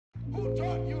Who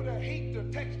taught you to hate the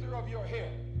texture of your hair?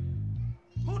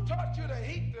 Who taught you to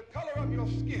hate the color of your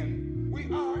skin? We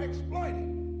are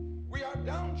exploited. We are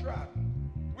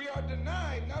downtrodden. We are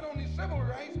denied not only civil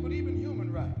rights, but even human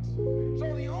rights.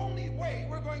 So the only way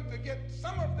we're going to get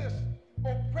some of this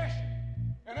oppression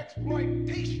and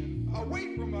exploitation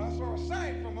away from us or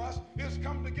aside from us is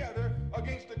come together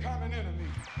against the common enemy.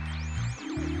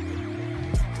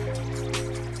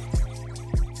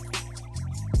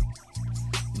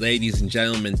 Ladies and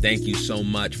gentlemen, thank you so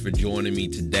much for joining me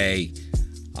today.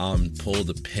 Pull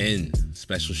the pin.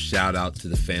 Special shout out to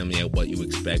the family at What You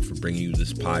Expect for bringing you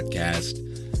this podcast.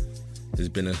 It's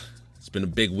been a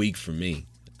big week for me,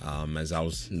 as I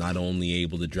was not only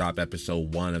able to drop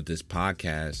episode 1 of this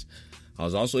podcast, I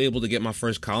was also able to get my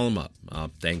first column up,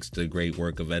 thanks to the great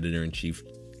work of Editor-in-Chief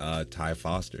Ty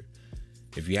Foster.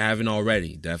 If you haven't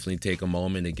already, definitely take a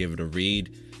moment to give it a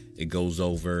read. It goes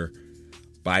over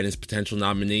Biden's potential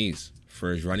nominees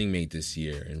for his running mate this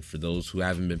year. And for those who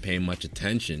haven't been paying much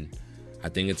attention, I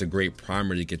think it's a great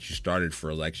primer to get you started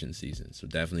for election season. So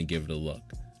definitely give it a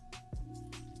look.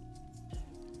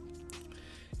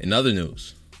 In other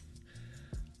news,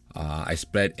 I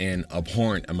spent an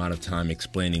abhorrent amount of time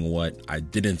explaining what I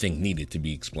didn't think needed to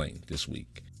be explained this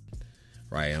week.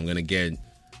 Right? I'm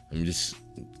just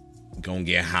going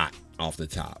to get hot off the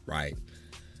top, right?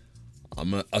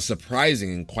 A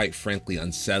surprising and quite frankly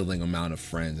unsettling amount of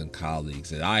friends and colleagues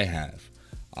that I have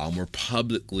were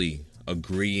publicly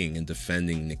agreeing and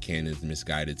defending Nick Cannon's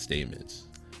misguided statements.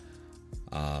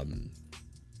 I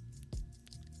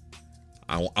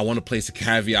want to place a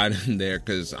caveat in there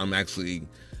because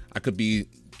I could be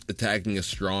attacking a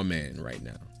straw man right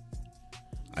now.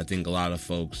 I think a lot of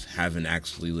folks haven't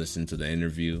actually listened to the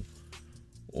interview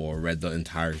or read the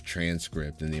entire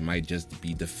transcript, and they might just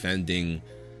be defending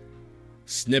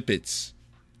snippets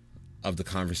of the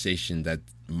conversation that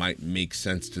might make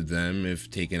sense to them if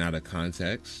taken out of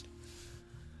context.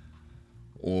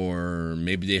 Or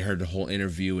maybe they heard the whole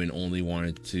interview and only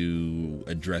wanted to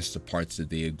address the parts that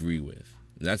they agree with.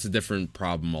 That's a different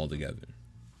problem altogether.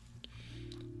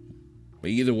 But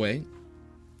either way,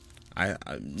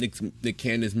 Nick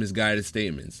Cannon's misguided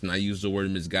statements, and I use the word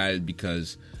misguided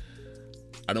because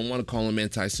I don't want to call him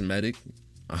anti-Semitic.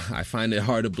 I find it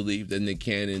hard to believe that Nick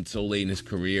Cannon, so late in his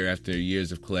career after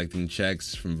years of collecting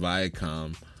checks from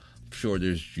Viacom, I'm sure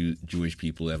there's Jewish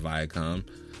people at Viacom,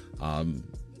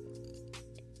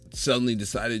 suddenly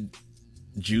decided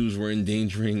Jews were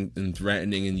endangering and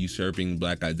threatening and usurping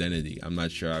black identity. I'm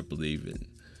not sure I believe it.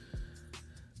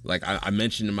 Like I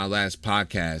mentioned in my last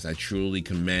podcast, I truly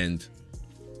commend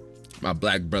my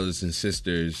black brothers and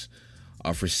sisters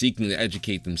for seeking to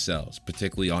educate themselves,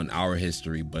 particularly on our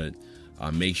history, but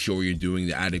make sure you're doing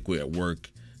the adequate work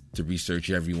to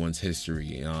research everyone's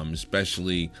history,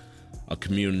 especially a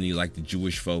community like the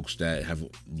Jewish folks that have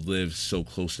lived so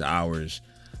close to ours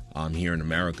here in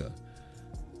America.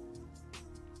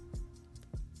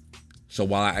 So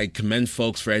while I commend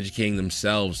folks for educating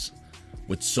themselves,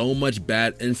 with so much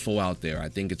bad info out there, I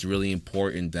think it's really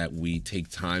important that we take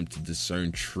time to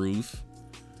discern truth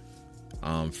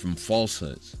from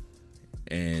falsehoods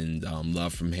and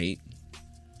love from hate.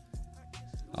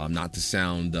 Not to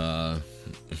sound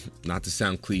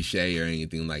cliche or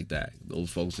anything like that. Those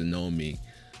folks that know me,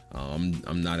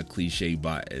 I'm not a cliche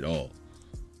bot at all.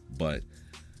 But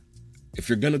if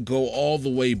you're gonna go all the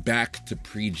way back to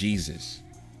pre-Jesus,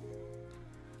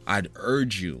 I'd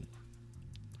urge you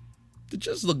to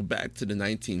just look back to the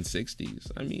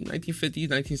 1960s. I mean, 1950s,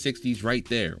 1960s, right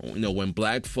there. You know, when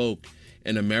black folk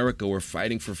in America were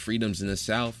fighting for freedoms in the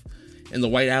South, and the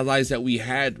white allies that we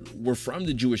had were from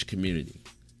the Jewish community.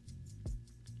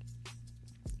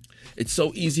 It's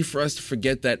so easy for us to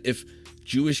forget that if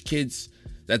Jewish kids,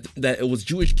 that it was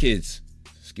Jewish kids,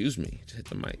 excuse me, just hit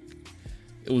the mic.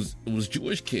 It was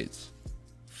Jewish kids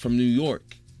from New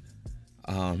York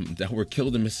that were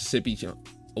killed in Mississippi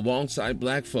alongside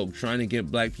black folk trying to get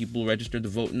black people registered to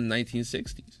vote in the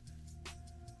 1960s.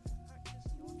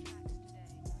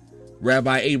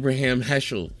 Rabbi Abraham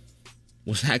Heschel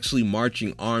was actually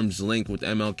marching arm's length with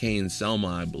MLK and Selma,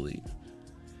 I believe.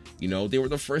 You know, they were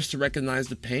the first to recognize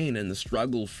the pain and the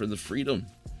struggle for the freedom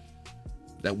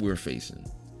that we're facing.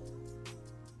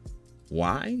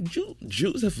 Why?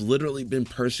 Jews have literally been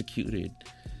persecuted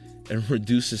and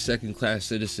reduced to second-class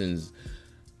citizens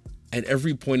at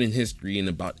every point in history in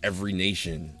about every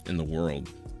nation in the world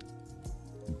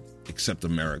except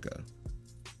America.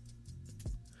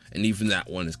 And even that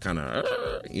one is kind of,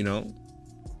 you know.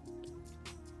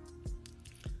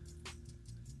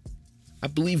 I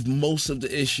believe most of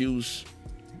the issues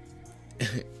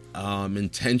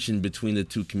and tension between the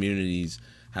two communities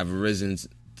have arisen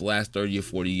the last 30 or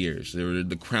 40 years. There were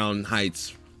the Crown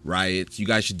Heights riots. You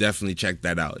guys should definitely check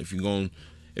that out. If you're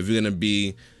gonna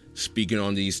be speaking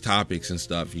on these topics and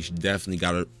stuff, you should definitely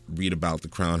gotta read about the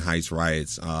Crown Heights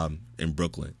riots in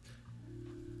Brooklyn.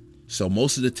 So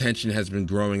most of the tension has been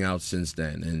growing out since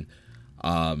then,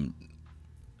 and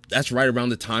that's right around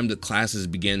the time that classes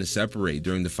began to separate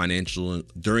during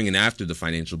and after the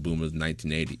financial boom of the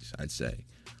 1980s, I'd say.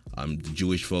 The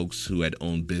Jewish folks who had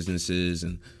owned businesses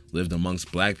and lived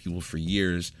amongst black people for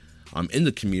years in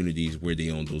the communities where they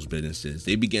owned those businesses,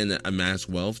 they began to amass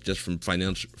wealth just from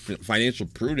financial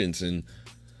prudence and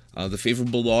the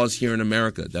favorable laws here in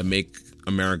America that make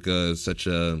America such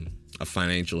a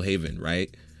financial haven,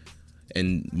 right?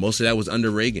 And most of that was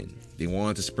under Reagan. They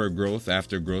wanted to spur growth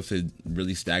after growth had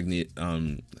really stagnated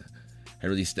under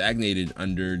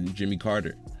Jimmy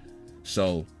Carter.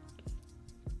 So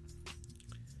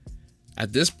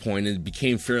at this point, it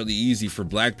became fairly easy for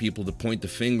black people to point the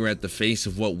finger at the face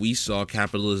of what we saw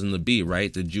capitalism to be,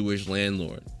 right? The Jewish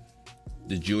landlord,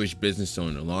 the Jewish business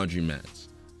owner, laundromats,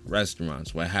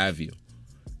 restaurants, what have you,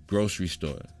 grocery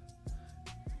store.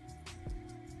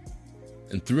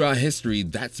 And throughout history,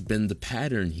 that's been the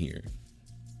pattern here.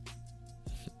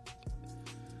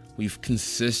 We've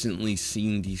consistently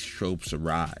seen these tropes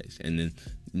arise. And then,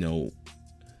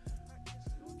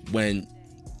 when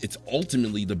it's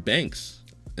ultimately the banks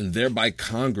and thereby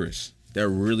Congress that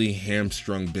really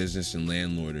hamstrung business and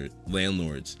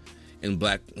landlords in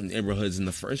black neighborhoods in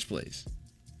the first place.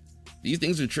 These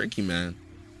things are tricky, man.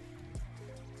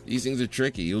 These things are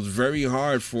tricky. It was very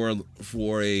hard for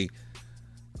a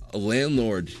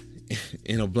landlord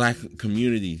in a black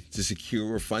community to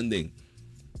secure funding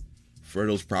for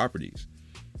those properties.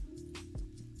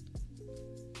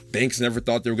 Banks never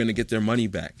thought they were going to get their money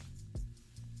back.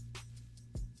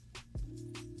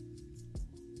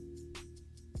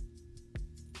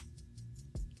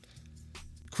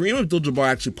 Kareem Abdul-Jabbar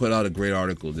actually put out a great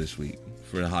article this week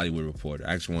for the Hollywood Reporter.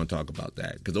 I actually want to talk about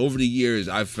that because over the years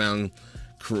I've found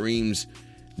Kareem's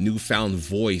newfound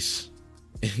voice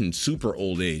in super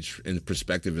old age and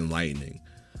perspective enlightening.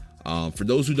 For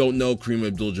those who don't know Kareem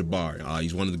Abdul-Jabbar,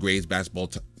 he's one of the greatest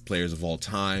basketball players of all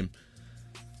time.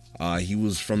 He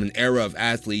was from an era of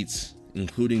athletes,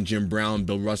 including Jim Brown,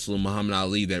 Bill Russell, and Muhammad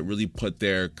Ali, that really put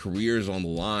their careers on the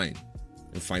line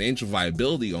and financial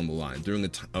viability on the line during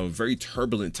a very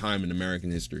turbulent time in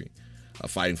American history,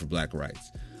 fighting for black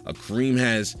rights. Kareem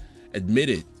has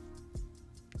admitted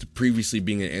to previously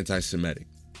being an anti-Semitic.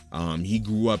 He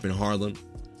grew up in Harlem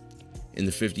in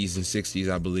the 50s and 60s,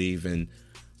 I believe, and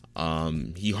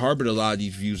he harbored a lot of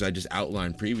these views I just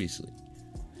outlined previously.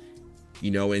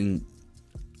 And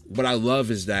what I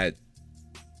love is that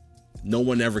no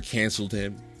one ever canceled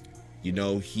him.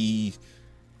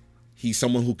 He's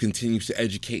someone who continues to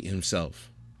educate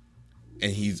himself,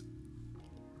 and he's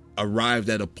arrived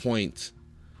at a point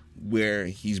where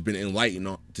he's been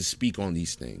enlightened to speak on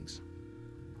these things.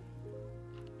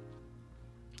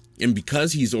 And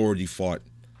because he's already fought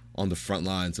on the front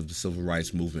lines of the civil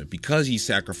rights movement, because he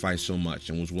sacrificed so much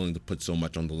and was willing to put so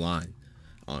much on the line,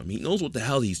 he knows what the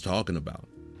hell he's talking about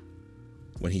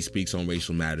when he speaks on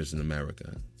racial matters in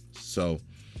America. So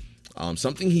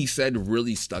something he said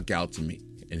really stuck out to me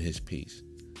in his piece.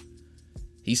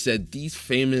 He said these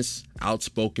famous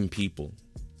outspoken people,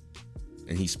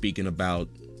 and he's speaking about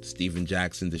Stephen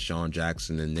Jackson, Deshaun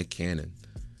Jackson, and Nick Cannon.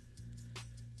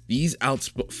 These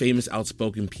famous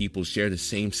outspoken people share the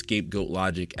same scapegoat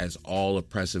logic as all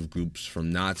oppressive groups,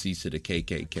 from Nazis to the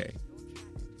KKK.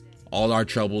 All our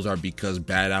troubles are because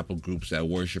bad apple groups that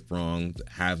worship wrong,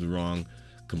 have the wrong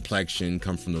complexion,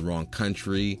 come from the wrong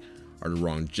country, are the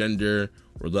wrong gender,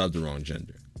 or love the wrong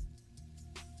gender.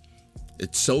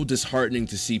 It's so disheartening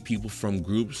to see people from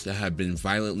groups that have been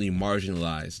violently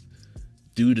marginalized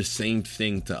do the same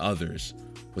thing to others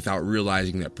without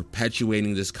realizing that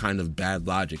perpetuating this kind of bad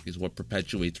logic is what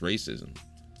perpetuates racism.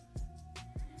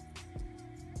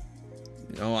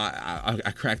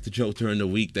 I cracked the joke during the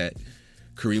week that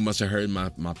Kareem must have heard my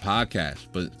podcast,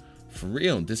 but for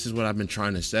real, this is what I've been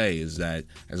trying to say, is that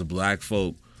as black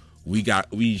folk,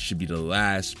 we should be the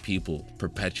last people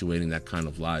perpetuating that kind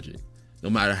of logic. No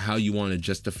matter how you want to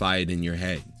justify it in your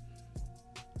head,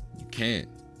 you can't.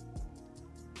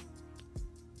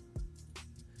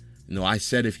 I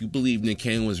said if you believe Nick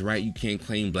Cannon was right, you can't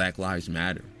claim Black Lives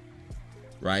Matter,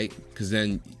 right? Because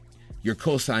then you're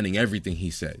co-signing everything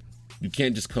he said. You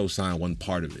can't just co-sign one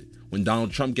part of it. When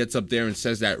Donald Trump gets up there and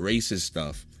says that racist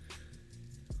stuff,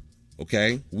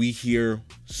 okay, we hear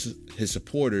his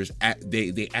supporters,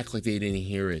 they act like they didn't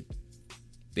hear it.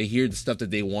 They hear the stuff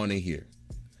that they want to hear.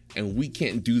 And we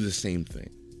can't do the same thing.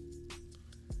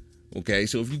 Okay,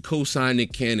 so if you co-sign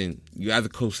Nick Cannon, you're either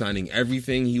co-signing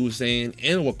everything he was saying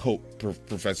and what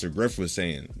Professor Griff was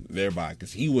saying thereby,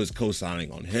 because he was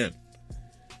co-signing on him.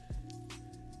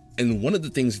 And one of the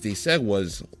things that they said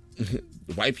was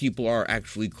white people are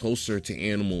actually closer to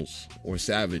animals or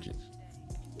savages.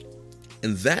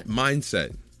 And that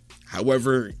mindset,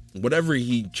 however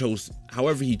he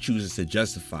chooses to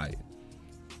justify it,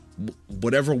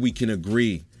 whatever we can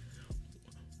agree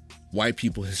white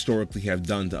people historically have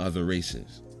done to other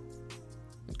races,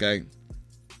 okay?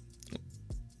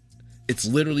 It's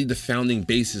literally the founding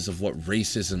basis of what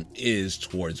racism is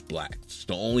towards blacks.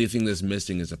 The only thing that's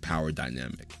missing is a power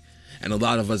dynamic. And a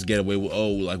lot of us get away with,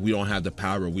 we don't have the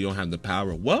power, we don't have the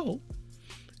power. Well,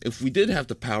 if we did have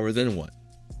the power, then what?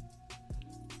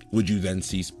 Would you then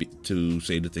cease to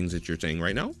say the things that you're saying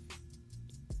right now?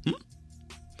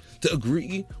 To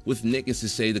agree with Nick is to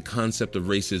say the concept of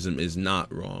racism is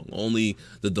not wrong. Only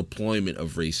the deployment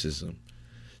of racism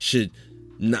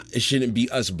it shouldn't be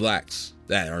us blacks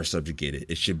that are subjugated.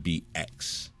 It should be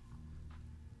X.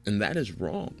 And that is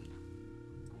wrong.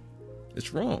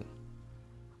 It's wrong.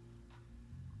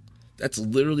 That's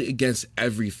literally against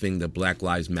everything that Black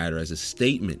Lives Matter as a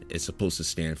statement is supposed to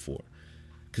stand for.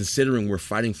 Considering we're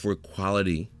fighting for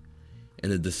equality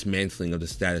and the dismantling of the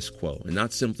status quo, and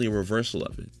not simply a reversal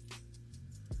of it.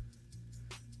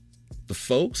 The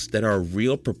folks that are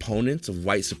real proponents of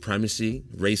white supremacy,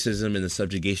 racism, and the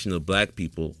subjugation of black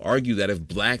people argue that if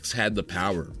blacks had the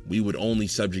power, we would only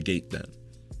subjugate them.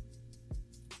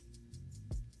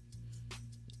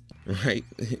 Right?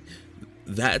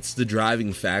 That's the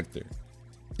driving factor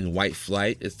in white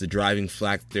flight. It's the driving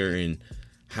factor in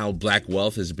how black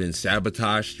wealth has been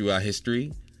sabotaged throughout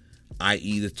history,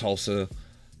 i.e. the Tulsa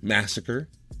massacre.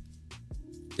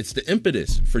 It's the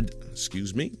impetus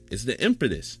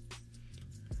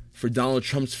for Donald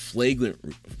Trump's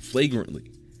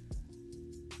flagrantly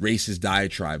racist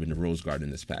diatribe in the Rose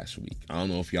Garden this past week. I don't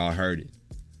know if y'all heard it.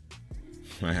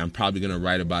 I'm probably going to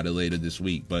write about it later this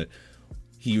week, but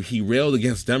he railed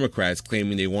against Democrats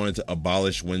claiming they wanted to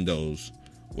abolish windows,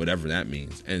 whatever that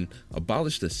means, and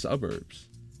abolish the suburbs,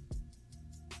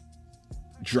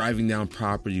 driving down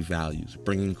property values,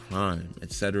 bringing crime,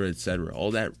 etc., all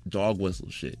that dog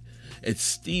whistle shit. It's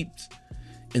steeped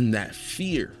in that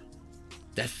fear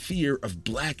of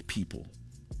black people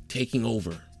taking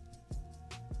over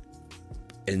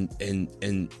and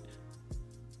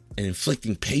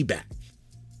inflicting payback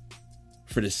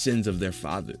for the sins of their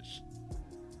fathers.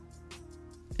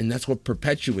 And that's what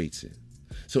perpetuates it.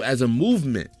 So as a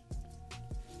movement,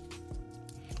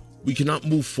 we cannot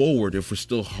move forward if we're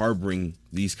still harboring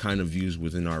these kind of views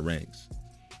within our ranks.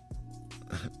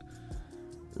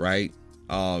 Right?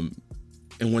 And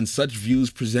when such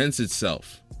views presents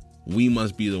itself, we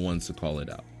must be the ones to call it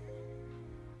out.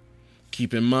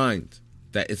 Keep in mind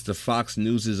that it's the Fox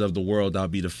Newses of the world that'll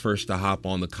be the first to hop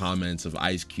on the comments of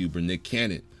Ice Cube or Nick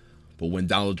Cannon. But when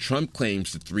Donald Trump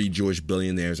claims the 3 Jewish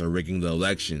billionaires are rigging the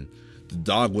election, the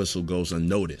dog whistle goes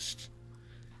unnoticed.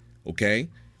 Okay?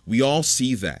 We all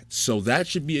see that. So that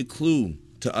should be a clue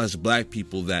to us black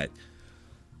people that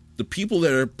the people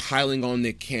that are piling on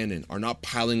Nick Cannon are not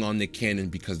piling on Nick Cannon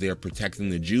because they are protecting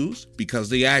the Jews, because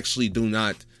they actually do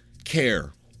not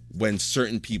care when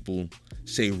certain people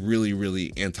say really,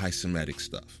 really anti-Semitic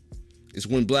stuff. It's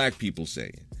when black people say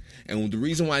it. And the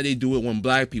reason why they do it when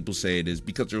black people say it is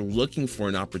because they're looking for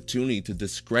an opportunity to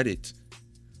discredit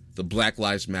the Black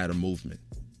Lives Matter movement.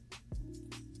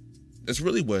 That's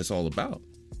really what it's all about.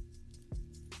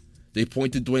 They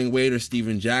point to Dwayne Wade or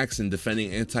Stephen Jackson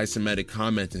defending anti-Semitic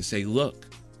comments and say, look,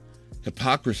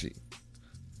 hypocrisy.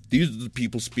 These are the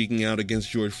people speaking out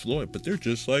against George Floyd, but they're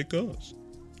just like us.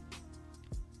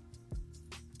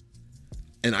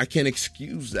 And I can't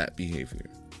excuse that behavior.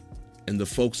 And the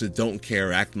folks that don't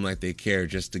care acting like they care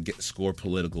just to score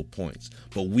political points.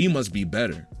 But we must be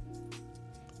better.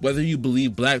 Whether you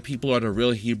believe black people are the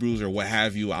real Hebrews or what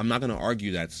have you, I'm not going to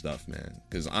argue that stuff, man.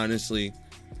 Because honestly,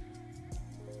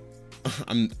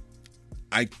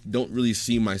 I don't really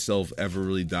see myself ever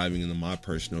really diving into my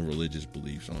personal religious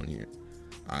beliefs on here.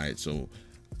 All right, so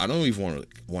I don't even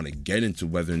want to get into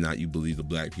whether or not you believe the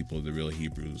black people are the real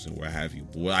Hebrews and what have you.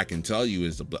 But what I can tell you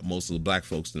is most of the black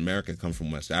folks in America come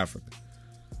from West Africa.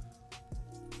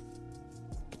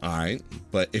 All right,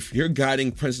 but if your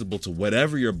guiding principle to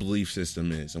whatever your belief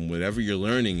system is and whatever your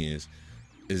learning is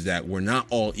that we're not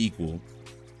all equal.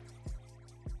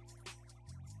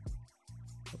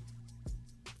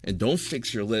 And don't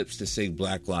fix your lips to say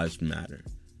Black Lives Matter.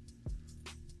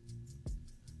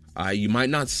 You might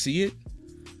not see it,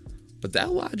 but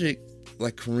that logic,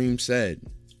 like Kareem said,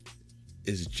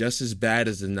 is just as bad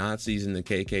as the Nazis and the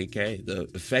KKK. The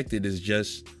affected is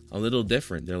just a little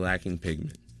different. They're lacking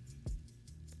pigment.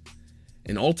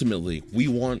 And ultimately, we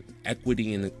want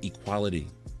equity and equality,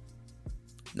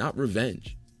 not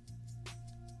revenge.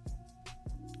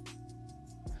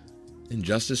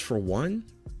 Injustice for one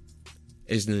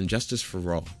is an injustice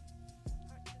for all.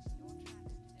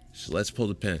 So let's pull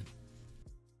the pin.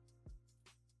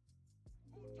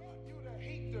 Who taught you to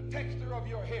hate the texture of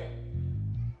your hair?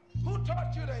 Who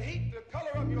taught you to hate the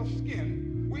color of your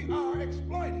skin? We are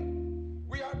exploited.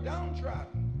 We are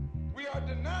downtrodden. We are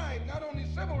denied not only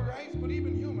civil rights, but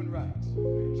even human rights.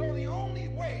 So the only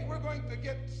way we're going to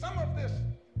get some of this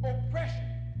oppression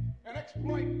and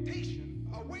exploitation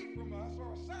away from us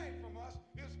or aside from us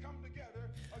is come together.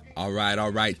 All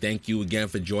right. Thank you again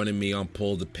for joining me on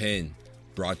Pull the Pin,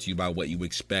 brought to you by What You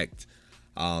Expect.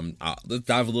 Let's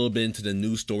dive a little bit into the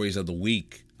news stories of the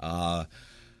week.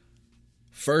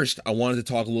 First, I wanted to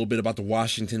talk a little bit about the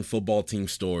Washington football team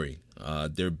story.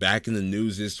 They're back in the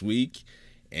news this week,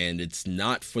 and it's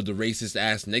not for the racist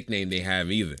ass nickname they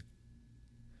have either.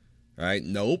 All right?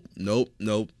 Nope.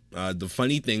 The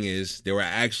funny thing is, they were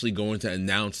actually going to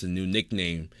announce a new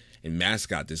nickname and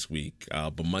mascot this week.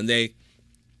 But Monday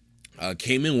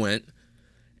came and went,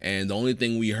 and the only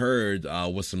thing we heard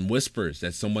was some whispers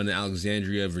that someone in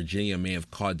Alexandria, Virginia may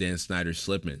have caught Dan Snyder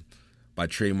slipping by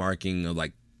trademarking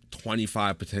like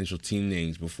 25 potential team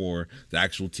names before the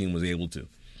actual team was able to.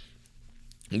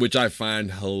 Which I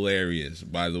find hilarious,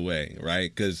 by the way,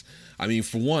 right? Because, I mean,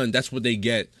 for one, that's what they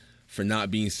get for not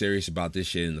being serious about this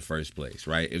shit in the first place,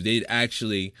 right? If they'd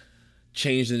actually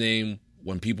changed the name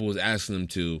when people was asking them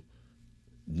to,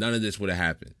 none of this would have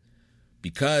happened.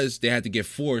 Because they had to get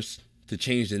forced to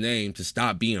change the name to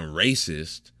stop being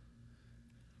racist,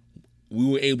 we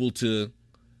were able to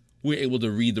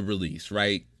read the release,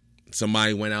 right?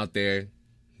 Somebody went out there,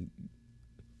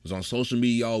 was on social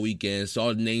media all weekend, saw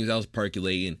the names that was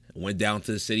percolating, went down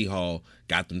to the city hall,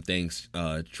 got them things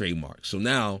trademarked. So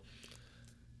now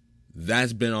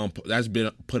that's been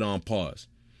put on pause.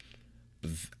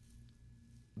 But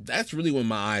that's really when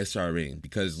my eyes started ringing,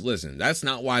 because listen, that's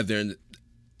not why they're in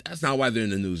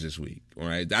the news this week. All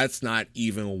right, that's not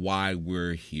even why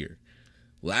we're here.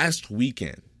 Last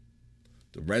weekend,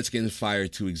 the Redskins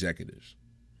fired 2 executives,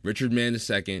 Richard Mann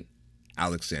II,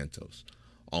 Alex Santos.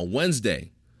 On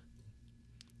Wednesday,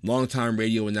 longtime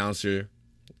radio announcer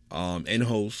and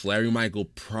host Larry Michael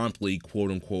promptly,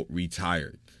 quote-unquote,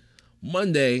 retired.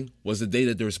 Monday was the day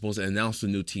that they were supposed to announce the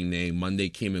new team name. Monday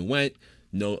came and went,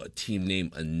 no team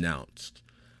name announced.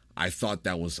 I thought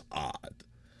that was odd.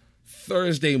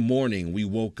 Thursday morning, we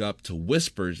woke up to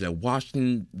whispers that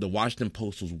the Washington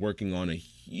Post was working on a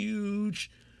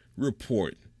huge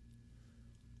report,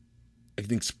 an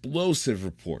explosive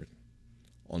report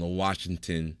on the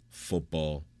Washington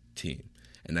football team.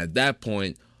 And at that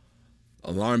point,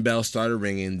 alarm bells started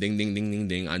ringing, ding, ding, ding, ding,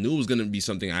 ding. I knew it was going to be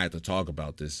something I had to talk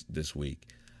about this week.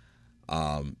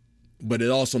 But it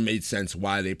also made sense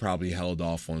why they probably held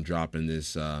off on dropping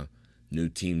this new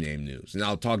team name news. And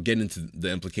I'll get into the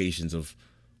implications of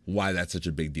why that's such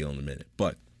a big deal in a minute.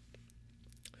 But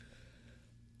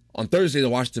on Thursday, the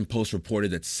Washington Post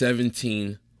reported that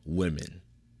 17 women,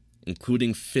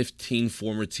 including 15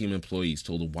 former team employees,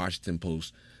 told the Washington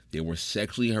Post they were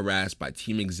sexually harassed by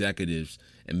team executives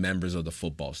and members of the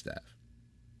football staff.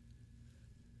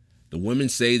 The women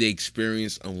say they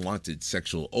experienced unwanted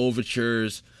sexual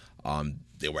overtures.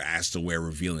 They were asked to wear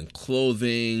revealing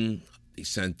clothing. They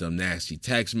sent them nasty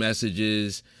text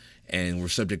messages and were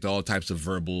subject to all types of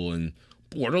verbal and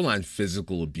borderline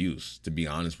physical abuse, to be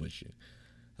honest with you.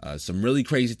 Some really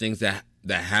crazy things that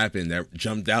happened that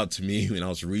jumped out to me when I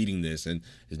was reading this, and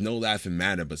there's no laughing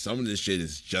matter, but some of this shit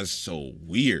is just so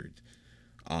weird.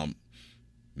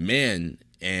 Man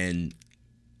and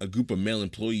a group of male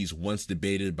employees once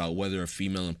debated about whether a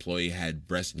female employee had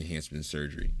breast enhancement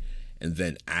surgery and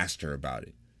then asked her about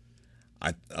it.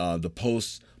 The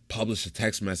Post published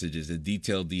text messages that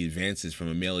detailed the advances from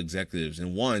a male executives.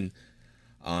 And one,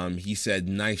 he said,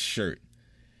 "Nice shirt."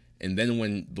 And then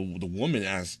when the woman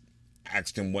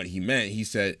asked him what he meant, he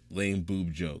said, "Lame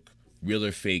boob joke. Real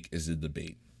or fake is the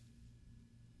debate."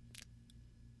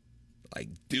 Like,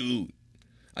 dude.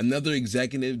 Another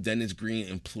executive, Dennis Green,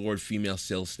 implored female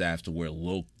sales staff to wear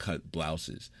low-cut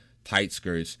blouses, tight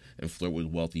skirts, and flirt with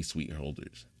wealthy suite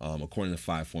holders, according to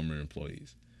 5 former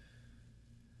employees.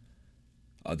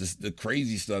 The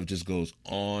crazy stuff just goes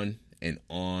on and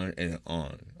on and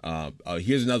on.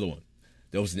 Here's another one.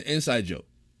 There was an inside joke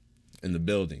in the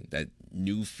building that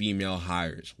new female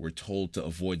hires were told to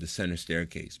avoid the center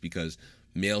staircase because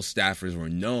male staffers were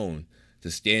known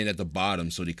to stand at the bottom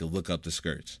so they could look up the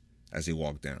skirts. as they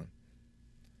walk down.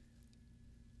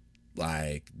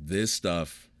 Like, this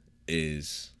stuff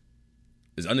is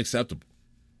unacceptable.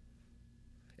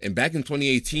 And back in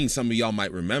 2018, some of y'all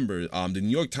might remember, the New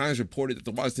York Times reported that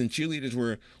the Washington cheerleaders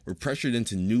were pressured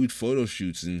into nude photo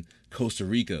shoots in Costa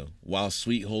Rica, while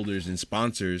suite holders and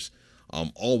sponsors,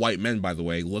 all white men, by the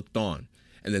way, looked on.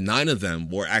 And the 9 of them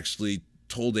were actually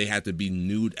told they had to be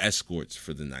nude escorts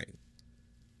for the night.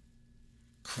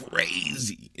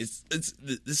 Crazy.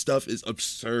 This stuff is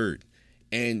absurd.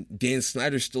 And Dan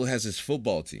Snyder still has his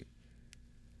football team.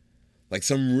 Like,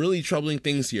 some really troubling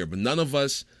things here, but none of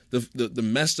us, the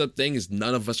messed up thing is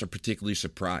none of us are particularly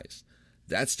surprised.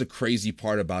 That's the crazy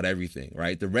part about everything,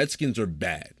 right? The Redskins are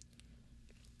bad,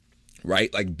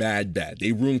 right? Like, bad.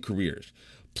 They ruin careers,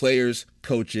 players,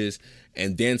 coaches,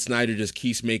 and Dan Snyder just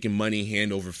keeps making money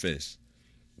hand over fist.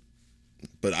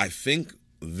 But I think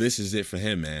this is it for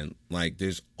him, man. Like,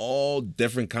 there's all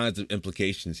different kinds of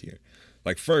implications here.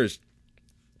 Like, first,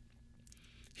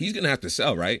 he's going to have to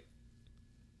sell, right?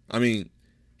 I mean,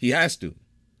 he has to.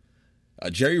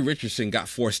 Jerry Richardson got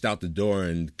forced out the door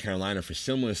in Carolina for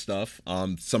similar stuff.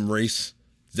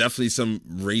 Definitely some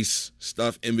race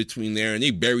stuff in between there. And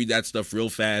they buried that stuff real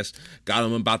fast. Got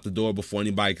him about the door before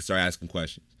anybody could start asking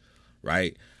questions,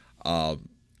 right? I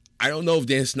don't know if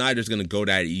Dan Snyder's going to go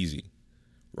that easy,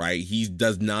 right? He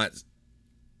does not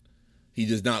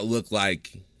look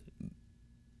like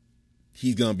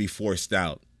he's going to be forced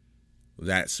out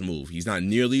that smooth. He's not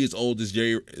nearly as old as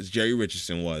Jerry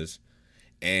Richardson was,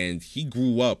 and he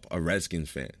grew up a Redskins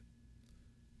fan.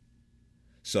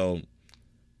 So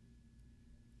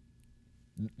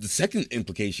the second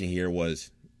implication here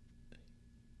was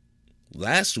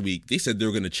last week they said they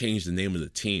were going to change the name of the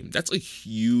team. That's a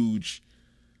huge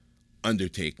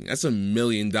undertaking. That's $1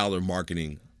 million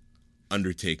marketing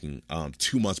undertaking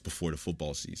 2 months before the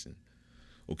football season.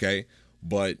 Okay?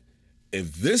 But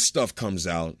if this stuff comes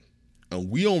out, and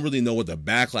we don't really know what the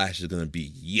backlash is going to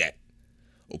be yet,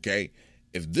 okay?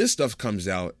 If this stuff comes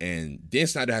out and Dan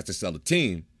Snyder has to sell the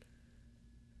team,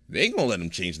 they ain't going to let him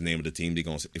change the name of the team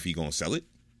if he going to sell it.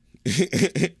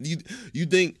 you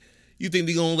think they're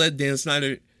going to let Dan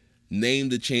Snyder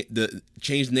change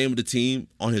the name of the team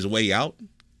on his way out?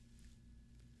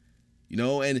 You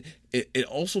know, and it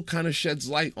also kind of sheds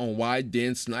light on why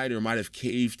Dan Snyder might have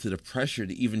caved to the pressure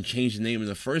to even change the name in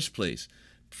the first place.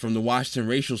 From the Washington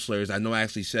racial slurs, I know I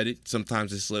actually said it.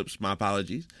 Sometimes it slips. My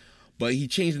apologies. But he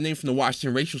changed the name from the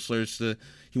Washington racial slurs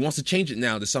he wants to change it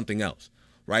now to something else,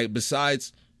 right?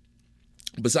 Besides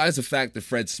the fact that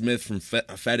Fred Smith from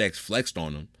FedEx flexed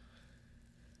on him,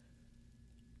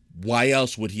 why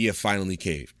else would he have finally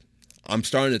caved? I'm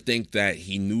starting to think that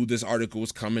he knew this article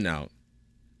was coming out.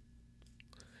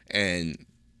 And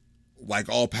like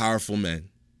all powerful men,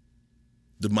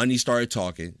 the money started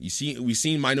talking. We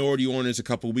seen minority owners a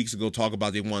couple of weeks ago talk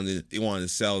about they wanted to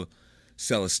sell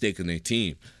a stake in their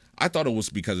team. I thought it was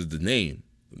because of the name.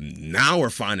 Now we're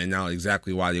finding out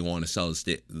exactly why they want to sell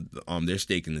their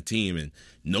stake in the team, and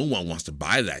no one wants to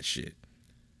buy that shit.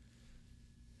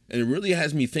 And it really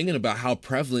has me thinking about how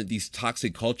prevalent these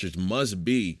toxic cultures must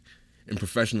be in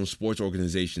professional sports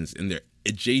organizations and their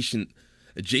adjacent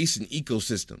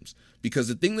ecosystems. Because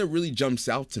the thing that really jumps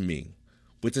out to me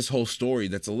with this whole story,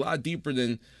 this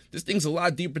thing's a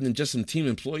lot deeper than just some team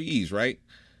employees, right?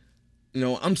 You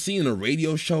know, I'm seeing a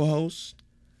radio show host,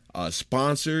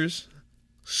 sponsors,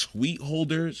 suite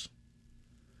holders.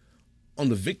 On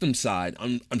the victim side,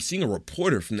 I'm seeing a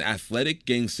reporter from The Athletic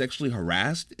getting sexually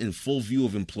harassed in full view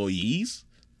of employees.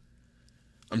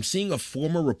 I'm seeing a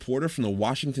former reporter from the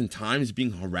Washington Times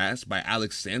being harassed by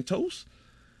Alex Santos.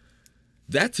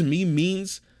 That to me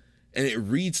means, and it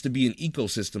reads to be an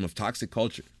ecosystem of toxic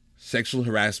culture, sexual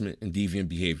harassment, and deviant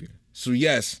behavior. So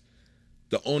yes,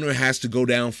 the owner has to go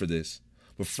down for this.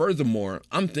 But furthermore,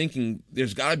 I'm thinking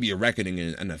there's got to be a reckoning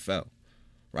in the NFL,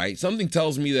 right? Something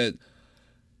tells me that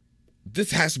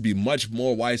this has to be much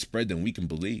more widespread than we can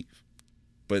believe.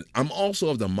 But I'm also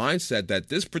of the mindset that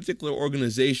this particular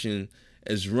organization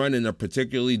is run in a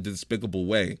particularly despicable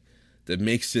way that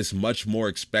makes this much more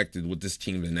expected with this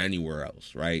team than anywhere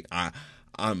else, right?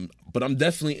 But I'm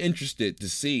definitely interested to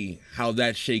see how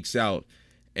that shakes out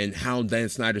and how Dan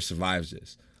Snyder survives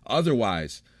this.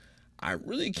 Otherwise, I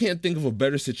really can't think of a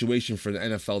better situation for the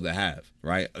NFL to have,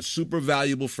 right? A super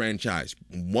valuable franchise,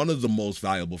 one of the most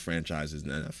valuable franchises in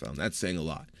the NFL, and that's saying a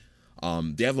lot.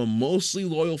 They have a mostly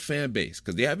loyal fan base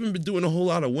because they haven't been doing a whole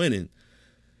lot of winning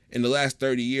in the last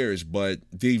 30 years, but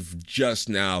they've just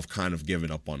now kind of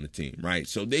given up on the team, right?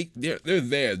 So they're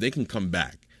there. They can come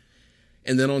back.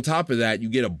 And then on top of that, you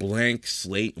get a blank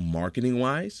slate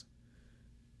marketing-wise.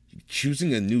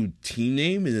 Choosing a new team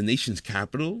name in the nation's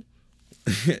capital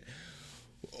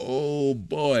Oh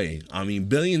boy. I mean,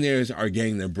 billionaires are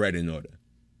getting their bread in order.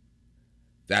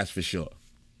 That's for sure.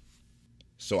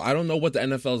 So I don't know what the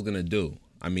NFL is going to do.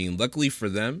 I mean, luckily for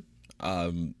them,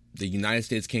 the United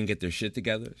States can't get their shit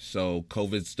together. So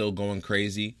COVID's still going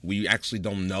crazy. We actually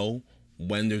don't know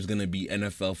when there's going to be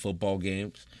NFL football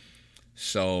games.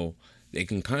 So they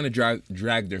can kind of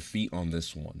drag their feet on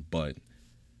this one. But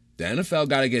the NFL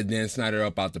got to get Dan Snyder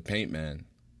up out the paint, man.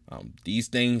 These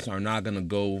things are not going to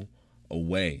go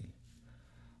away.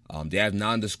 They have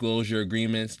non-disclosure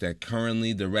agreements that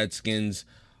currently the Redskins,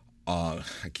 I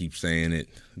keep saying it,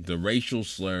 the racial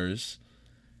slurs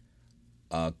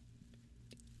are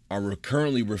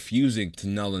currently refusing to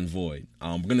null and void.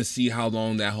 We're going to see how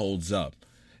long that holds up.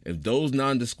 If those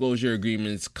non-disclosure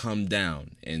agreements come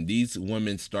down and these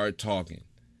women start talking,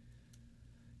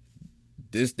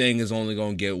 this thing is only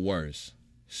going to get worse.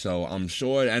 So I'm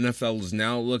sure the NFL is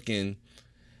now looking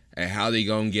at how they're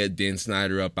going to get Dan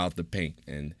Snyder up out the paint.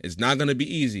 And it's not going to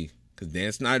be easy because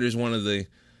Dan Snyder is one of the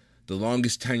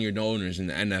longest tenured owners in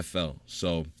the NFL.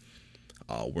 So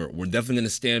we're definitely going to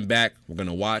stand back. We're going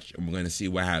to watch, and we're going to see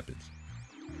what happens.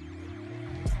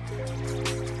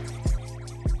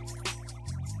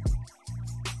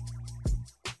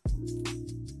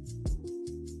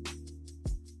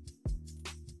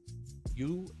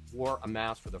 You wore a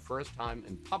mask for the first time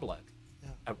in public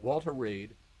at Walter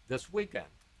Reed this weekend.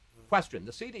 Question,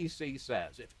 the CDC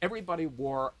says if everybody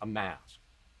wore a mask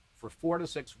for 4 to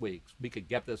 6 weeks, we could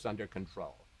get this under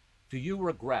control. Do you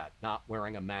regret not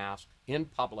wearing a mask in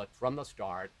public from the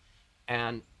start?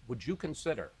 And will you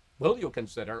consider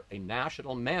a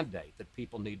national mandate that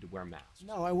people need to wear masks?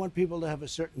 No, I want people to have a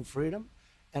certain freedom,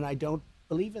 and I don't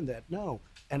believe in that, no.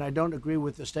 And I don't agree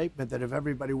with the statement that if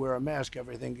everybody wear a mask,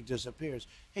 everything disappears.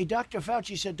 Hey, Dr.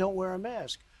 Fauci said don't wear a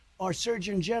mask. Our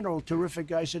Surgeon General, terrific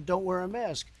guy, said don't wear a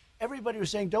mask. Everybody was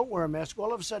saying don't wear a mask.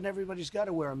 All of a sudden, everybody's got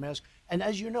to wear a mask. And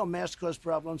as you know, masks cause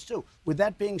problems too. With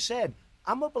that being said,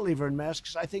 I'm a believer in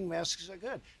masks. I think masks are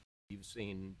good. You've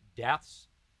seen deaths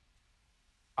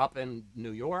up in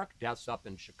New York, deaths up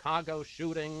in Chicago,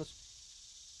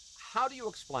 shootings. How do you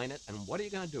explain it, and what are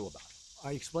you going to do about it?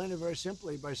 I explain it very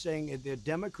simply by saying they're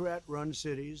Democrat-run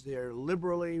cities. They're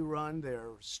liberally run.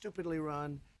 They're stupidly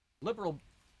run. Liberal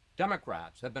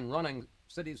Democrats have been running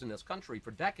cities in this country for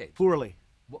decades. Poorly.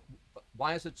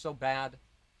 Why is it so bad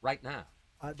right now?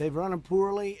 They've run them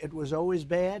poorly. It was always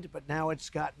bad, but now it's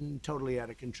gotten totally out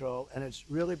of control. And it's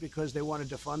really because they want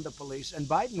to defund the police. And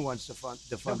Biden wants to defund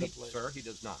the police. Sir, he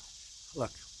does not.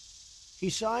 Look, he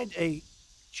signed a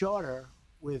charter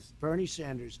with Bernie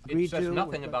Sanders. It says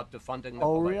nothing about defunding the police.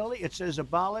 Oh, really? It says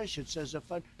abolish. It says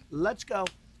defund. Let's go.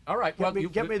 All right.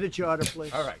 Get me the charter,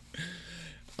 please. All right.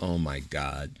 Oh, my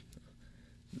God.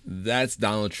 That's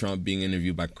Donald Trump being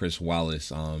interviewed by Chris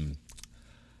Wallace.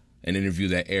 An interview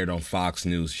that aired on Fox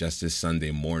News just this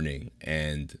Sunday morning.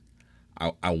 And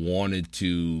I wanted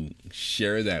to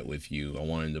share that with you. I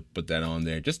wanted to put that on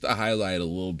there just to highlight a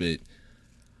little bit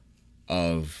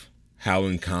of how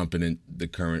incompetent the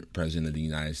current president of the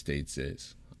United States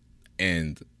is.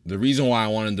 And the reason why I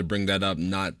wanted to bring that up,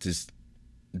 not just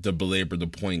to belabor the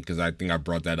point, because I think I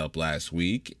brought that up last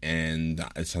week, and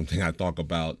it's something I talk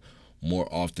about more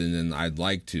often than I'd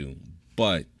like to.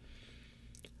 But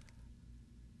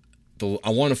I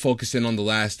want to focus in on the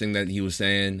last thing that he was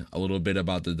saying, a little bit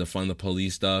about the defund the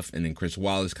police stuff, and then Chris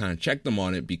Wallace kind of checked him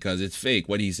on it because it's fake.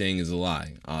 What he's saying is a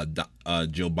lie.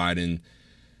 Joe Biden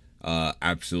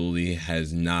absolutely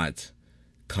has not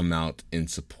come out in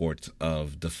support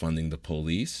of defunding the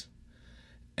police.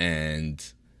 And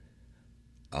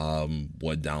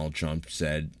what Donald Trump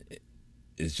said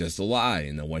is just a lie.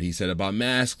 And what he said about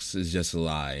masks is just a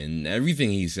lie. And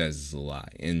everything he says is a lie.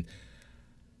 And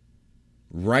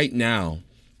right now,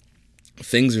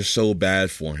 things are so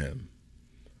bad for him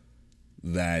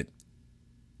that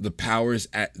the powers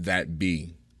that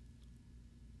be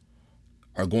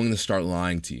are going to start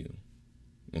lying to you.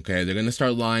 Okay? They're going to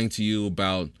start lying to you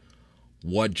about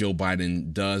what Joe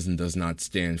Biden does and does not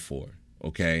stand for.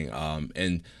 Okay?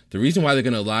 And the reason why they're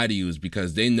going to lie to you is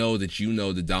because they know that you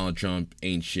know that Donald Trump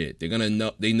ain't shit. They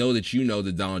know that you know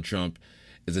that Donald Trump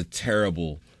is a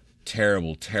terrible,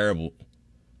 terrible, terrible,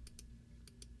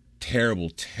 terrible,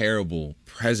 terrible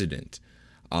president.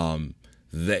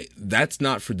 That's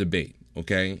not for debate.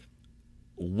 Okay?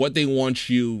 What they want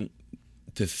you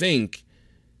to think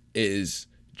is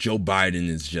Joe Biden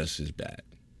is just as bad.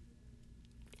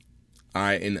 All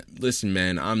right, and listen,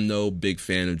 man, I'm no big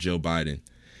fan of Joe Biden.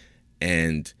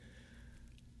 And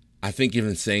I think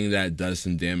even saying that does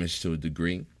some damage to a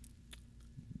degree,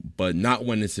 but not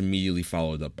when it's immediately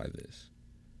followed up by this.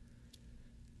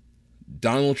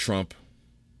 Donald Trump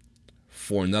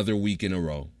for another week in a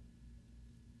row,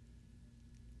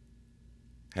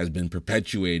 has been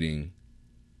perpetuating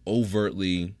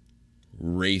overtly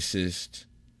racist,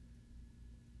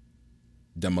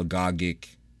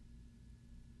 demagogic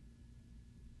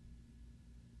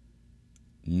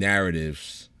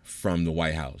narratives from the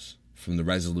White House, from the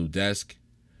Resolute desk,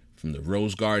 from the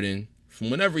Rose Garden, from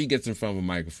whenever he gets in front of a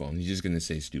microphone. He's just going to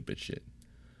say stupid shit.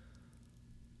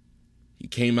 He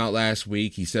came out last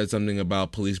week, he said something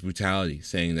about police brutality,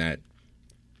 saying that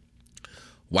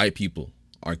white people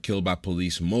are killed by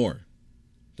police more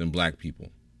than black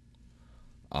people.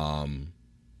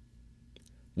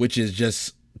 Which is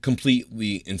just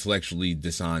completely intellectually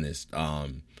dishonest.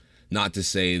 Not to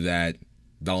say that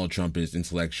Donald Trump is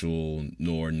intellectual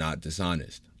nor not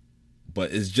dishonest,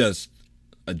 but it's just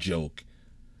a joke,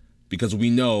 because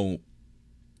we know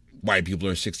white people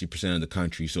are 60% of the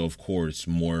country, so of course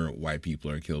more white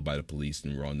people are killed by the police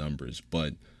in raw numbers,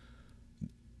 but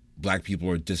black people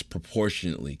are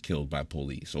disproportionately killed by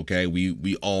police, okay?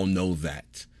 We all know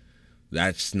that.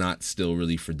 That's not still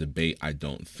really for debate, I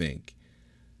don't think.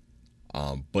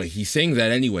 But he's saying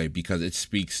that anyway because it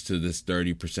speaks to this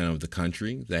 30% of the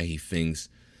country that he thinks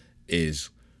is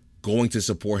going to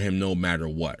support him no matter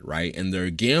what, right? And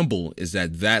their gamble is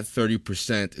that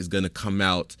 30% is going to come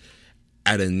out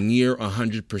at a near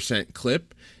 100%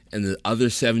 clip, and the other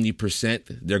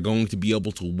 70%, they're going to be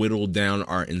able to whittle down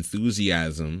our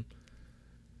enthusiasm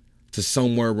to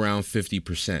somewhere around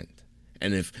 50%.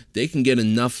 And if they can get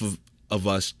enough of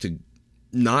us to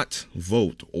not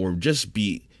vote or just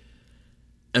be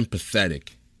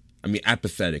apathetic, then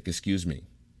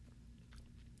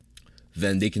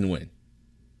they can win.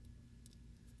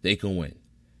 They can win.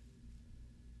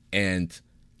 And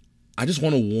I just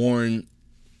want to warn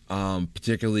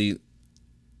particularly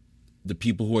the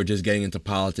people who are just getting into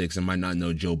politics and might not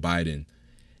know Joe Biden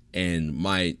and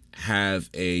might have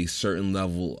a certain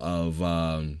level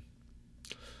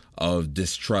of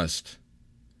distrust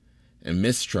and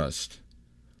mistrust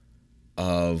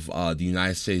of the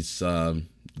United States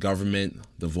government,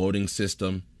 the voting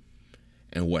system,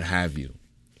 and what have you.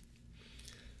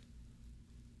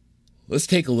 Let's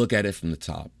take a look at it from the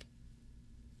top.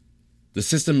 The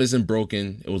system isn't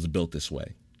broken. It was built this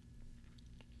way.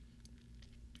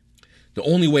 The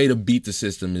only way to beat the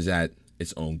system is at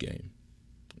its own game.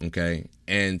 Okay?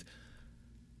 And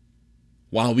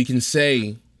while we can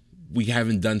say we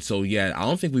haven't done so yet, I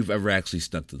don't think we've ever actually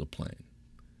stuck to the plan.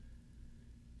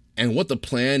 And what the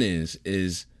plan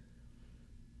is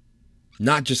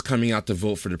not just coming out to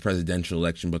vote for the presidential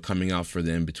election, but coming out for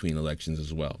the in-between elections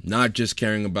as well. Not just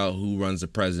caring about who runs the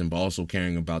president, but also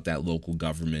caring about that local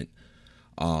government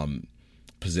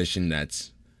position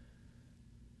that's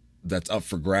up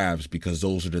for grabs, because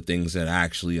those are the things that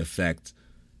actually affect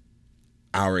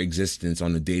our existence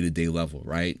on a day-to-day level,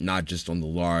 right? Not just on the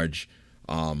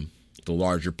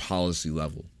larger policy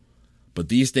level. But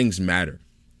these things matter.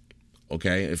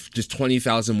 Okay, if just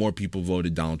 20,000 more people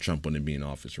voted, Donald Trump wouldn't be in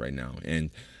office right now. And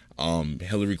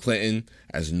Hillary Clinton,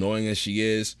 as annoying as she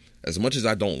is, as much as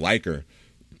I don't like her,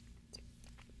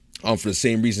 for the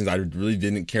same reasons I really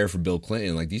didn't care for Bill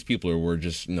Clinton. Like, these people were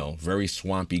just, very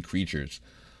swampy creatures.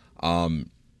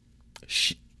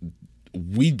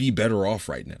 We'd be better off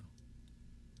right now.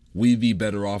 We'd be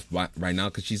better off right now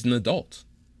because she's an adult.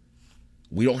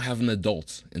 We don't have an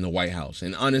adult in the White House.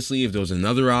 And honestly, if there was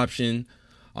another option,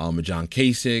 a John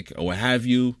Kasich or what have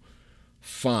you,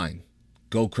 fine,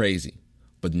 go crazy.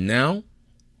 But now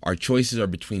our choices are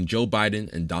between Joe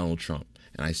Biden and Donald Trump.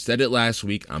 And I said it last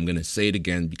week. I'm going to say it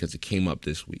again because it came up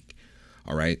this week.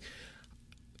 All right.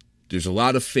 There's a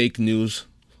lot of fake news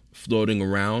floating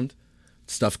around,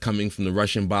 stuff coming from the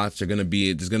Russian bots. There's going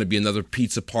to be another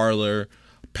pizza parlor,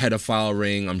 pedophile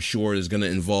ring. I'm sure is going to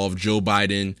involve Joe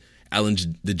Biden, Ellen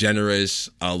DeGeneres,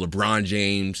 LeBron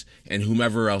James, and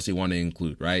whomever else they want to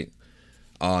include, right?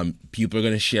 People are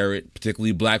going to share it.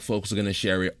 Particularly black folks are going to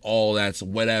share it. All that's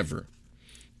whatever.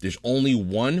 There's only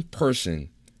one person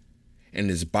in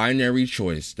this binary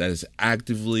choice that is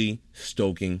actively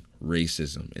stoking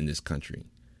racism in this country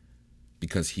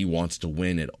because he wants to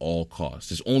win at all costs.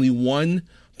 There's only one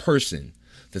person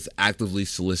that's actively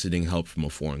soliciting help from a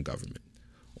foreign government.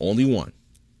 Only one.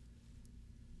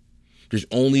 There's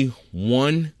only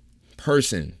one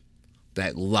person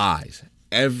that lies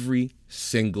every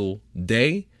single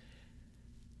day.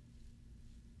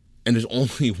 And there's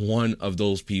only one of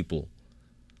those people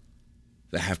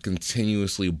that have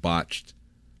continuously botched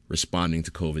responding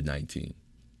to COVID-19.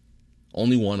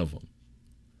 Only one of them.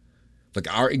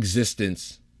 Like, our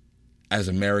existence as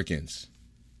Americans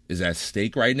is at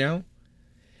stake right now.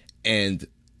 And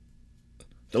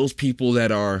those people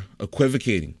that are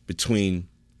equivocating between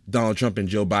Donald Trump and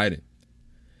Joe Biden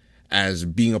as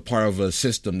being a part of a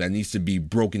system that needs to be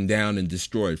broken down and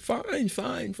destroyed.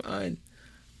 Fine.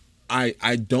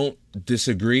 I don't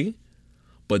disagree,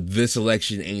 but this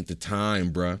election ain't the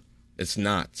time, bruh. It's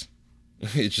not.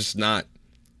 It's just not.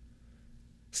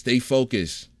 Stay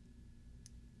focused.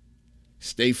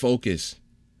 Stay focused.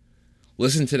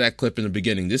 Listen to that clip in the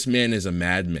beginning. This man is a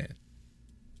madman.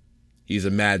 He's a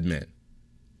madman.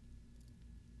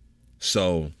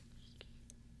 So,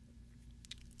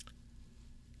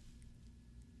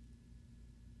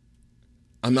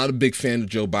 I'm not a big fan of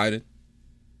Joe Biden,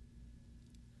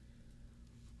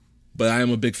 but I am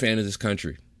a big fan of this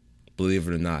country, believe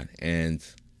it or not. And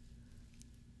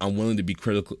I'm willing to be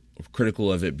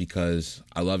critical of it because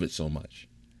I love it so much.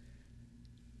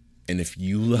 And if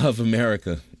you love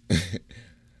America,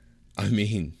 I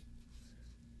mean,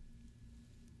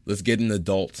 let's get an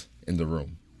adult in the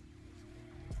room.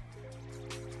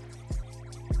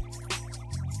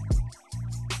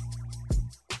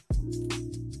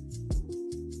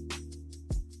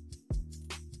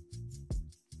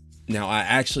 Now, I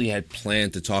actually had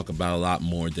planned to talk about a lot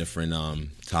more different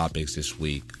topics this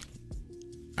week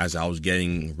as I was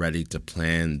getting ready to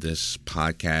plan this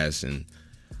podcast and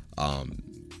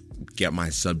get my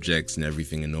subjects and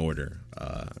everything in order.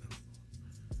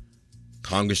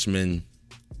 Congressman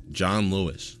John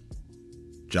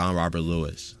Robert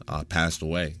Lewis, passed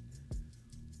away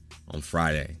on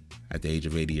Friday at the age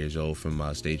of 80 years old from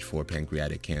stage 4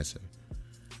 pancreatic cancer.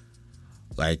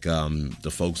 Like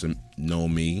the folks that know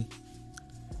me,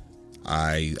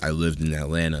 I lived in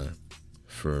Atlanta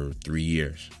for 3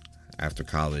 years after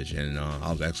college, and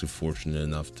I was actually fortunate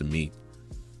enough to meet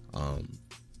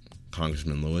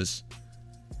Congressman Lewis,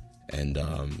 and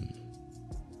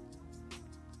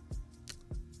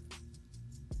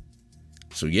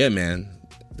so yeah, man,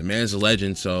 the man's a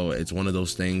legend. So it's one of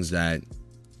those things that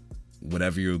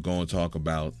whatever you're going to talk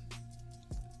about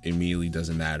immediately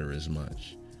doesn't matter as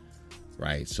much.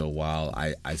 Right. So while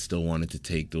I still wanted to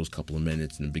take those couple of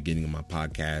minutes in the beginning of my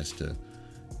podcast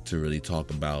to really talk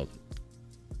about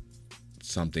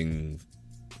something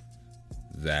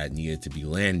that needed to be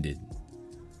landed,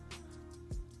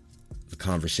 the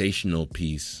conversational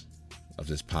piece of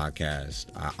this podcast,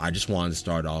 I just wanted to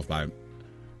start off by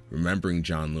remembering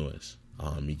John Lewis.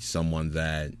 He's someone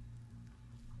that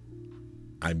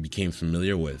I became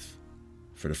familiar with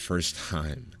for the first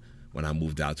time when I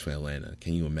moved out to Atlanta.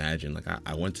 Can you imagine? Like,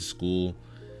 I went to school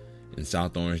in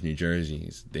South Orange, New Jersey.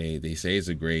 They say it's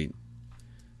a great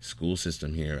school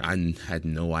system here. I had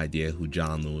no idea who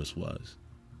John Lewis was.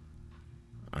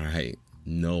 All right,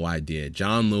 no idea.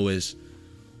 John Lewis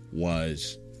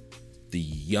was the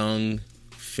young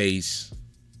face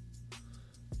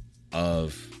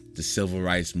of the civil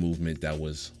rights movement that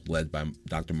was led by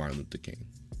Dr. Martin Luther King.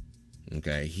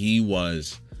 Okay, he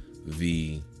was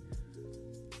the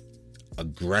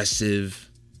aggressive,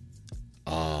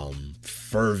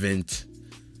 fervent,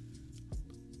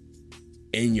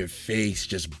 in your face,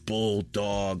 just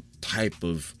bulldog type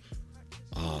of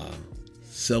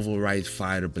civil rights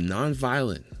fighter, but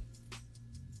non-violent,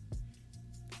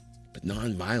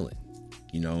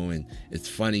 you know. And it's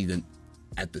funny that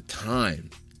at the time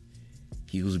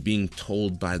he was being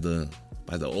told by the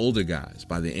older guys,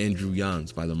 by the Andrew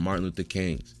Youngs, by the Martin Luther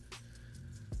Kings,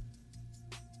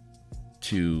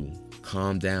 to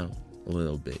calm down a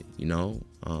little bit, you know,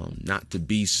 not to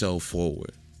be so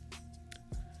forward.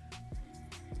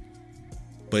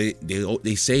 But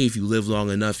they say if you live long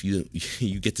enough, you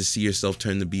get to see yourself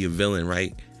turn to be a villain,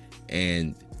 right?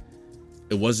 And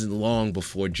it wasn't long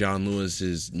before John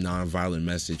Lewis's nonviolent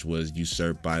message was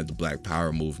usurped by the Black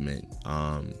Power movement.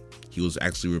 He was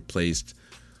actually replaced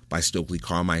by Stokely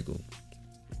Carmichael.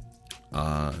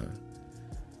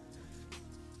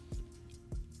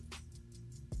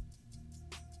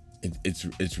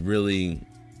 It's really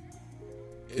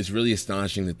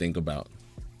astonishing to think about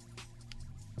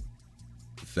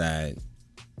that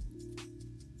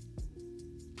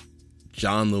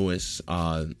John Lewis,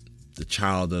 the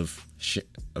child of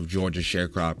Georgia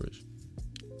sharecroppers,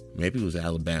 maybe it was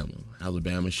Alabama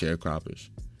sharecroppers.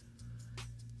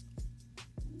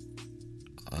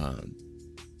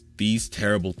 These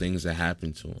terrible things that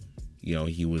happened to him. You know,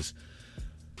 he was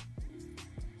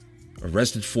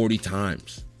arrested 40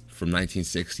 times from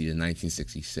 1960 to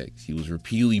 1966. He was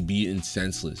repeatedly beaten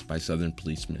senseless by Southern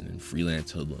policemen and freelance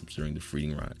hoodlums during the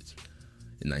Freedom Rides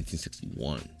in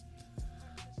 1961.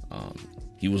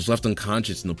 He was left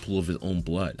unconscious in the pool of his own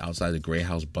blood outside the Gray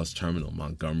House bus terminal in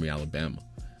Montgomery, Alabama,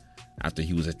 after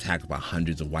he was attacked by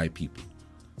hundreds of white people.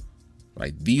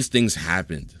 Like, these things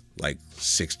happened like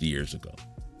 60 years ago.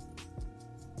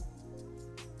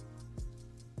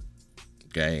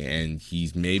 Okay, and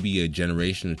he's maybe a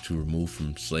generation or two removed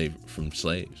from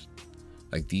slaves.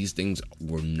 Like, these things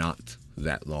were not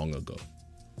that long ago.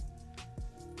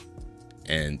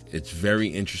 And it's very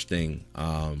interesting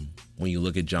when you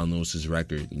look at John Lewis's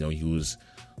record. You know, he's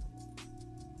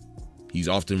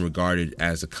often regarded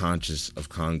as a conscience of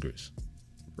Congress,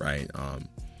 right?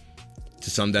 To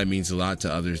some that means a lot,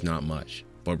 to others not much.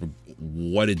 But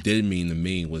what it did mean to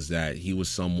me was that he was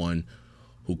someone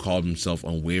who called himself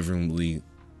unwaveringly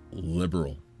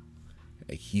liberal.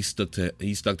 He stuck to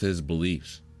his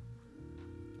beliefs.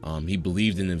 He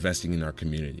believed in investing in our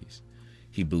communities.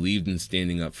 He believed in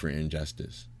standing up for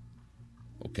injustice.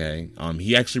 Okay,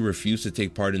 he actually refused to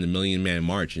take part in the Million Man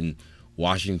March in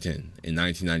Washington in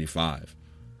 1995.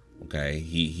 Okay,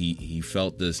 he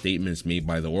felt the statements made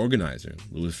by the organizer,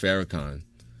 Louis Farrakhan,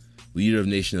 leader of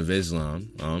Nation of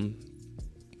Islam.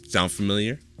 Sound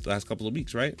familiar? The last couple of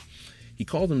weeks, right? He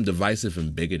called them divisive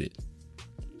and bigoted.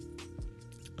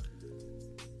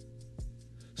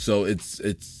 So it's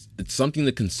something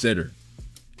to consider.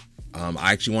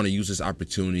 I actually want to use this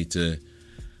opportunity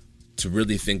to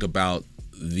really think about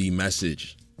the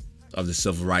message of the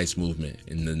civil rights movement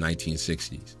in the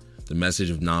 1960s, the message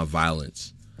of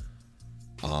nonviolence,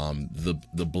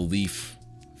 the belief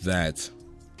that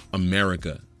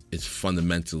America is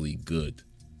fundamentally good,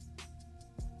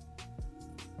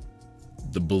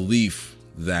 the belief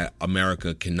that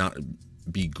America cannot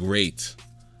be great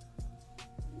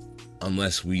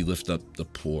unless we lift up the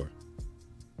poor.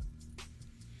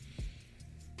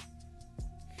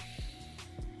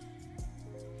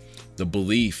 The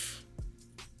belief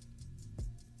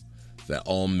that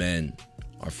all men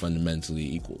are fundamentally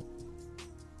equal.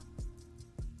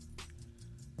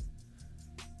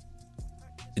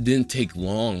 It didn't take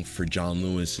long for John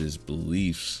Lewis's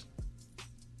beliefs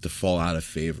to fall out of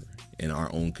favor in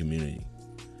our own community.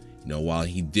 You know, while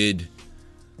he did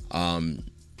win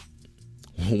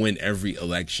every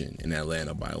election in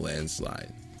Atlanta by a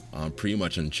landslide, pretty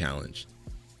much unchallenged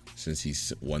since he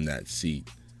won that seat,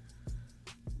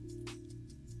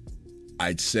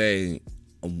 I'd say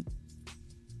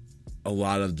a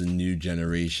lot of the new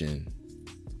generation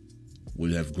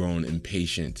would have grown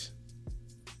impatient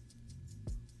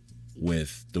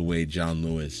with the way John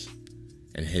Lewis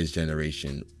and his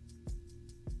generation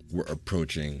were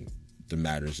approaching the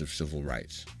matters of civil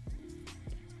rights.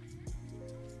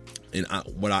 And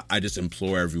I just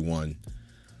implore everyone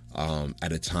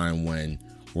at a time when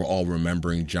we're all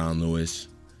remembering John Lewis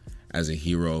as a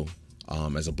hero,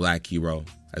 as a black hero,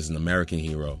 as an American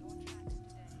hero,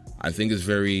 I think it's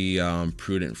very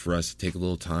prudent for us to take a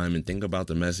little time and think about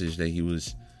the message that he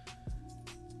was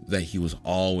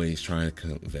always trying to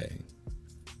convey,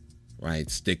 right?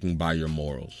 Sticking by your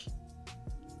morals.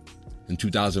 In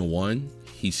 2001,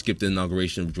 he skipped the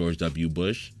inauguration of George W.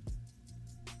 Bush,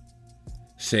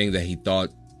 saying that he thought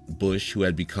Bush, who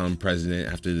had become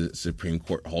president after the Supreme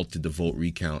Court halted the vote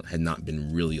recount, had not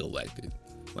been really elected.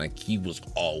 Like, he was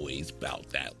always about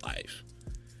that life.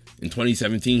 In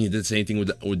 2017, he did the same thing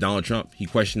with Donald Trump. He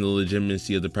questioned the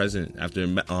legitimacy of the president after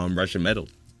Russia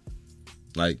meddled.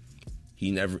 Like,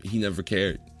 he never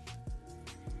cared.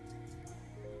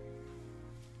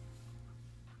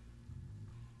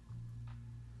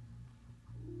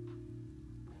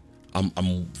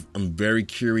 I'm very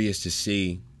curious to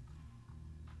see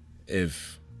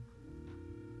if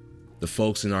the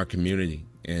folks in our community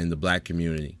and the black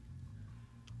community,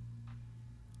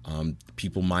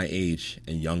 people my age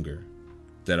and younger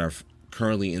that are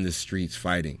currently in the streets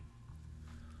fighting,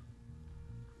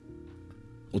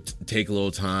 will take a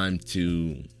little time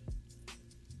to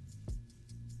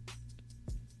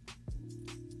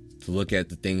look at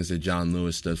the things that John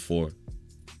Lewis stood for,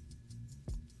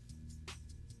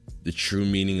 the true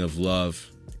meaning of love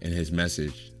and his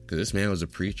message. Because this man was a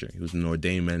preacher. He was an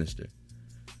ordained minister.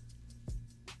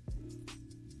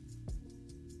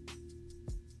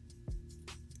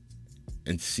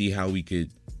 And see how we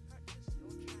could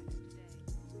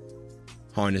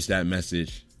harness that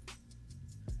message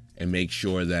and make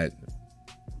sure that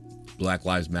Black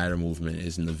Lives Matter movement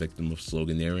isn't the victim of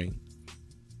sloganeering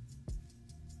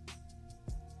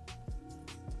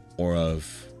or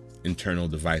of internal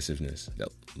divisiveness,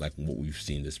 like what we've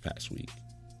seen this past week.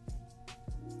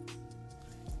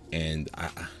 And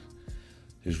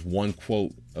there's one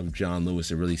quote of John Lewis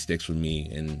that really sticks with me,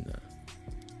 and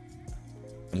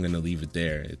I'm going to leave it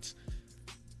there. It's,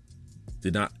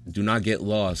 do not get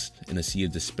lost in a sea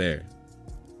of despair.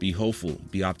 Be hopeful,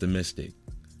 be optimistic.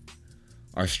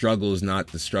 Our struggle is not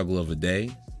the struggle of a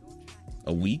day,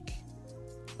 a week,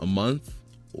 a month,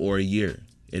 or a year.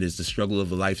 It is the struggle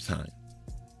of a lifetime.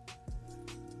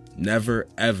 Never,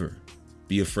 ever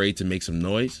be afraid to make some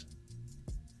noise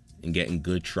and get in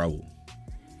good trouble.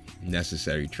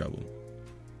 Necessary trouble.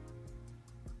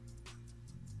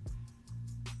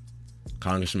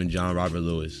 Congressman John Robert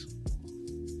Lewis.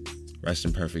 Rest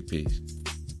in perfect peace.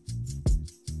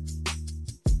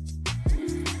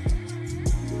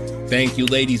 Thank you,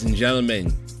 ladies and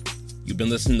gentlemen. You've been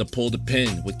listening to Pull the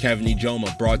Pin with Kevin E.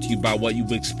 Joma, brought to you by What You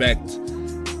Expect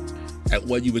at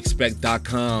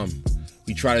whatyouexpect.com.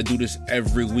 We try to do this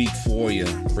every week for you.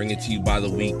 Bring it to you by the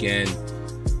weekend.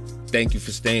 Thank you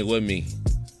for staying with me.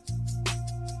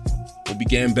 We'll be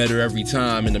getting better every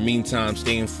time. In the meantime,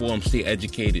 stay informed, stay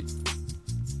educated.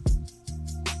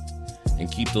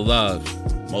 And keep the love,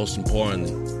 most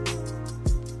importantly.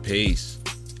 Peace.